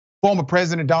Former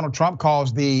President Donald Trump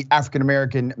calls the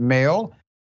African-American male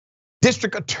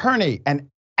district attorney an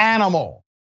animal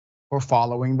for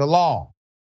following the law.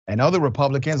 And other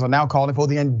Republicans are now calling for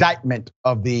the indictment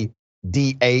of the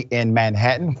DA in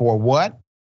Manhattan for what?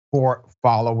 For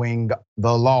following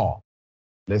the law.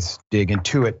 Let's dig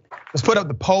into it. Let's put up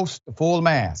the post, the full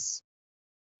mass.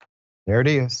 There it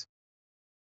is.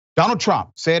 Donald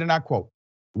Trump said, and I quote,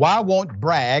 "Why won't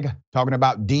Bragg," talking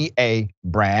about DA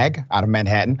Bragg out of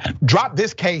Manhattan, "drop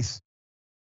this case?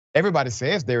 Everybody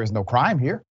says there is no crime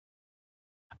here.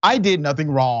 I did nothing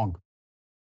wrong.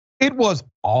 It was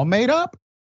all made up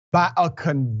by a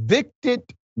convicted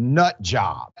nut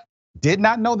job. Did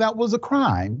not know that was a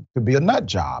crime to be a nut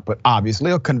job, but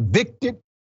obviously a convicted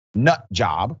nut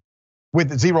job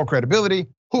with zero credibility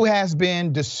who has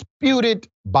been disputed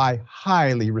by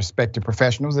highly respected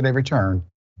professionals at every turn.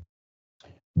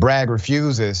 Bragg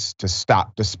refuses to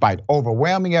stop despite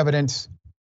overwhelming evidence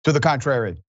to the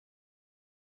contrary.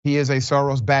 He is a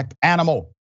Soros-backed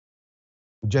animal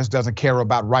who just doesn't care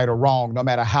about right or wrong, no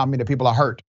matter how many people are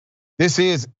hurt. This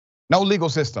is no legal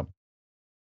system.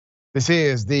 This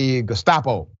is the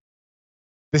Gestapo.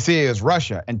 This is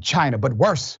Russia and China, but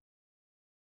worse,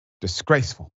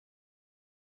 disgraceful."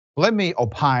 Let me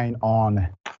opine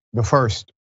on the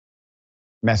first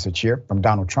message here from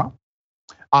Donald Trump.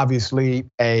 Obviously,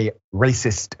 a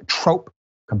racist trope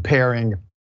comparing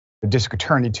the district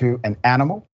attorney to an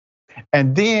animal,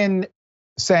 and then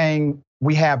saying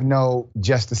we have no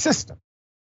justice system.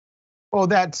 Well,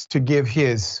 that's to give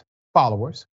his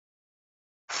followers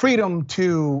freedom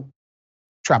to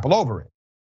trample over it,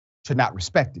 to not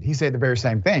respect it. He said the very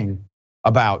same thing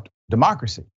about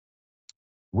democracy,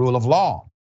 rule of law,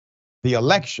 the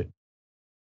election.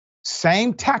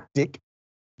 Same tactic,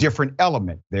 different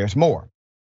element. There's more.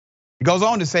 He goes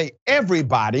on to say,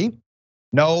 everybody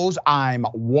knows I'm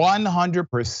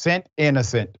 100%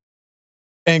 innocent,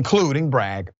 including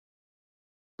Bragg.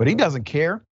 But he doesn't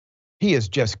care. He is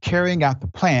just carrying out the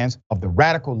plans of the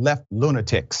radical left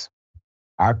lunatics.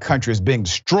 Our country is being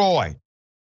destroyed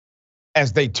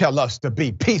as they tell us to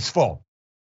be peaceful.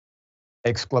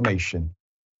 Exclamation.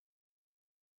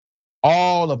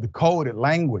 All of the coded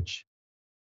language,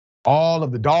 all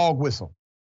of the dog whistle.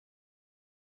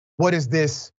 What is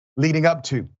this leading up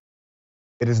to?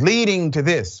 It is leading to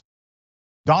this.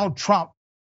 Donald Trump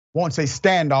wants a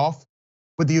standoff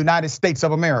with the United States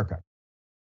of America.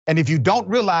 And if you don't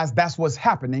realize that's what's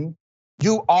happening,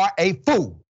 you are a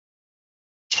fool.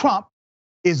 Trump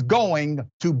is going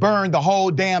to burn the whole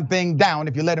damn thing down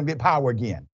if you let him get power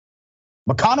again.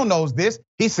 McConnell knows this.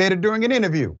 He said it during an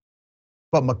interview.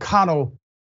 But McConnell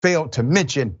failed to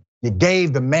mention you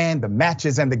gave the man the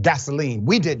matches and the gasoline.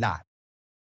 We did not.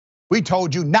 We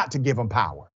told you not to give him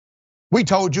power. We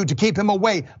told you to keep him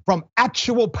away from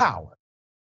actual power.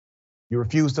 You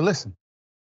refused to listen.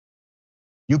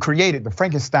 You created the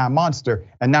Frankenstein monster,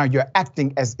 and now you're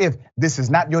acting as if this is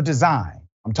not your design.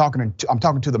 I'm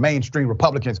talking to the mainstream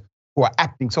Republicans who are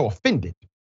acting so offended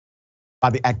by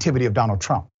the activity of Donald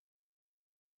Trump.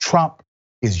 Trump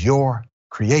is your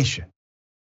creation.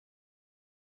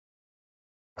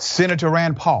 Senator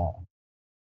Rand Paul,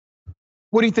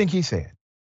 what do you think he said?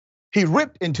 He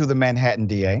ripped into the Manhattan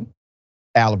DA,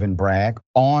 Alvin Bragg,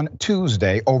 on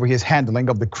Tuesday over his handling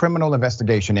of the criminal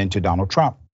investigation into Donald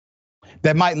Trump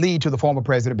that might lead to the former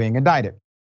president being indicted.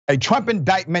 A Trump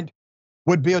indictment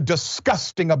would be a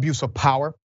disgusting abuse of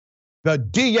power. The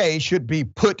DA should be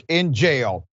put in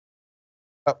jail.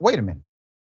 Wait a minute.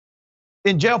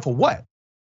 In jail for what?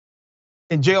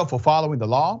 In jail for following the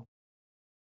law?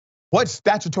 What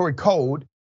statutory code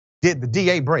did the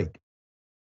DA break?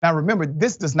 Now remember,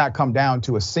 this does not come down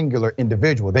to a singular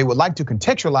individual. They would like to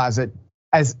contextualize it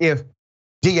as if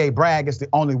DA Bragg is the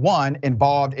only one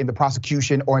involved in the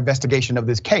prosecution or investigation of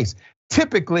this case.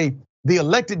 Typically, the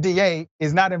elected DA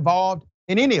is not involved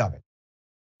in any of it.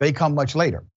 They come much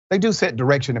later. They do set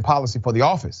direction and policy for the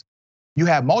office. You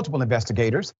have multiple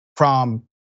investigators, from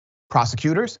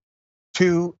prosecutors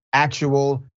to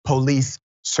actual police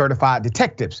certified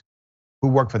detectives who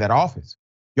work for that office.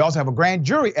 You also have a grand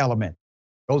jury element.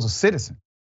 Those are citizens.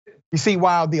 You see,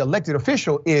 while the elected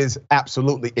official is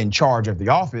absolutely in charge of the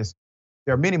office,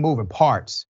 there are many moving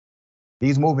parts.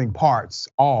 These moving parts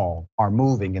all are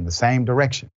moving in the same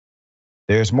direction.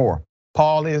 There's more.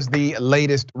 Paul is the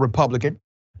latest Republican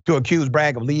to accuse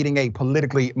Bragg of leading a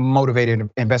politically motivated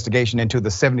investigation into the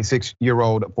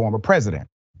 76-year-old former president,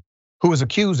 who is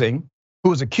accused,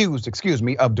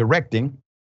 of directing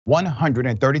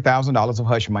 $130,000 of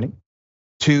hush money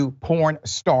to porn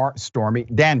star Stormy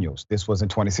Daniels. This was in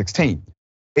 2016,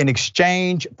 in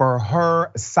exchange for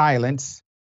her silence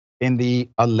in the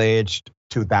alleged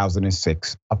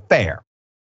 2006 affair.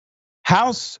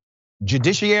 House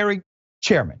Judiciary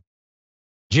Chairman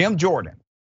Jim Jordan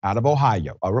out of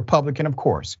Ohio, a Republican, of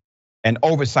course, and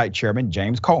Oversight Chairman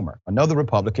James Comer, another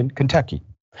Republican, Kentucky,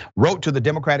 wrote to the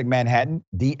Democratic Manhattan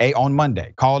DA on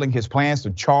Monday, calling his plans to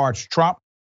charge Trump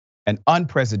an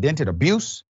unprecedented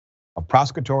abuse of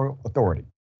prosecutorial authority.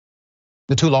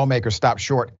 The two lawmakers stopped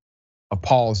short of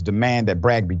Paul's demand that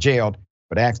Bragg be jailed,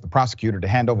 but asked the prosecutor to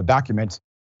hand over documents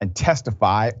and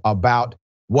testify about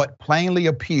what plainly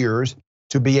appears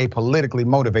to be a politically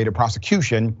motivated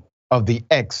prosecution of the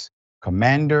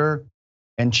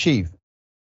ex-commander-in-chief.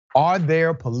 Are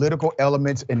there political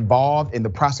elements involved in the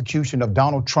prosecution of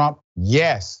Donald Trump?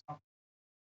 Yes.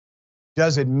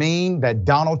 Does it mean that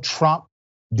Donald Trump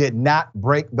did not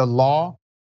break the law?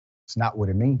 It's not what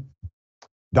it means.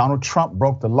 Donald Trump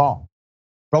broke the law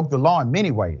in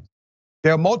many ways.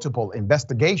 There are multiple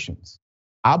investigations.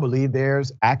 I believe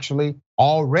there's actually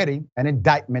already an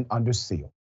indictment under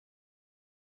seal.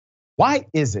 Why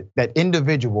is it that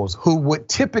individuals who would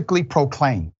typically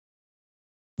proclaim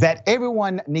that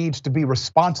everyone needs to be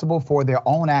responsible for their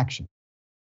own actions,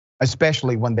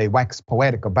 especially when they wax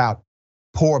poetic about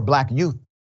poor Black youth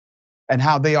and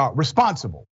how they are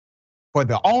responsible for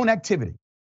their own activity?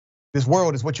 This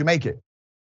world is what you make it.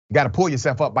 You got to pull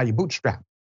yourself up by your bootstrap.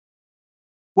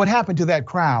 What happened to that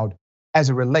crowd as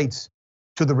it relates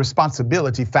to the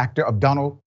responsibility factor of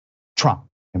Donald Trump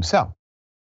himself?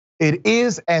 It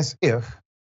is as if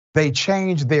they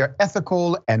changed their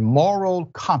ethical and moral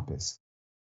compass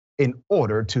in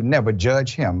order to never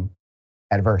judge him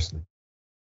adversely.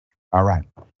 All right,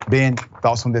 Ben,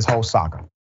 thoughts on this whole saga?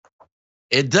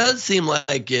 It does seem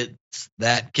like it's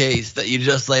that case that you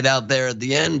just laid out there at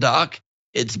the end, Doc.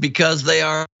 It's because they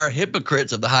are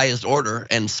hypocrites of the highest order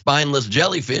and spineless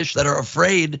jellyfish that are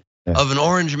afraid of an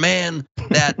orange man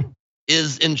that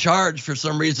is in charge for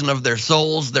some reason of their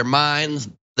souls, their minds,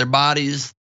 their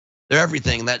bodies, their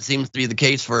everything. That seems to be the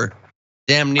case for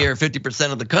damn near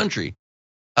 50% of the country.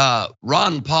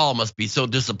 Ron Paul must be so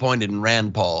disappointed in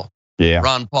Rand Paul. Yeah.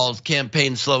 Ron Paul's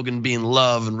campaign slogan being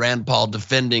love, and Rand Paul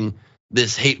defending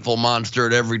this hateful monster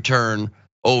at every turn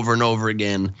over and over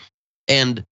again.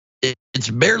 And it's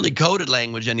barely coded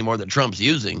language anymore that Trump's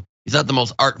using. He's not the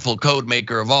most artful code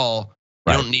maker of all.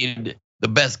 You don't need the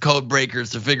best code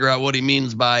breakers to figure out what he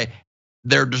means by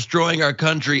they're destroying our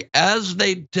country as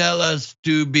they tell us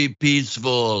to be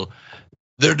peaceful.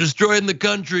 They're destroying the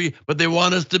country, but they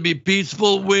want us to be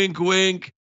peaceful, wink,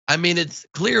 wink. I mean, it's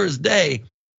clear as day.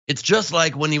 It's just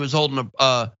like when he was holding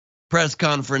a press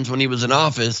conference when he was in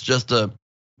office just a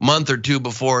month or two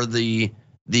before the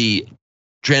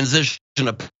transition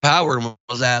of power, and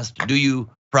was asked, do you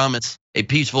promise a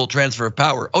peaceful transfer of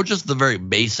power? Oh, just the very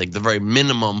basic, the very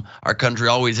minimum our country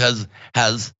always has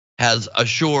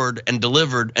assured and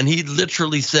delivered. And he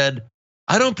literally said,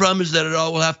 I don't promise that at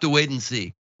all. We'll have to wait and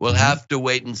see. We'll have to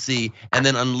wait and see, and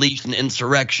then unleash an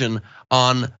insurrection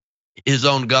on his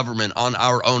own government, on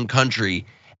our own country.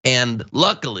 And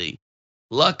luckily,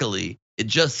 it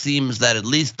just seems that at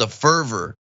least the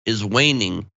fervor is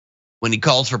waning when he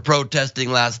calls for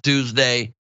protesting last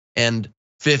Tuesday and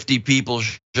 50 people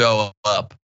show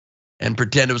up and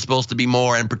pretend it was supposed to be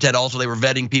more, and pretend also they were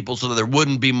vetting people so that there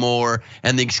wouldn't be more,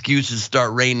 and the excuses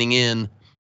start raining in.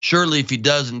 Surely if he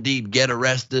does indeed get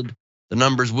arrested, the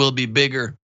numbers will be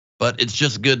bigger, but it's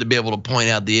just good to be able to point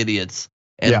out the idiots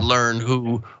and learn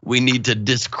who we need to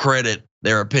discredit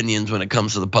their opinions when it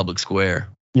comes to the public square.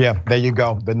 Yeah, there you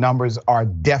go. The numbers are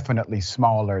definitely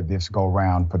smaller this go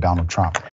round for Donald Trump.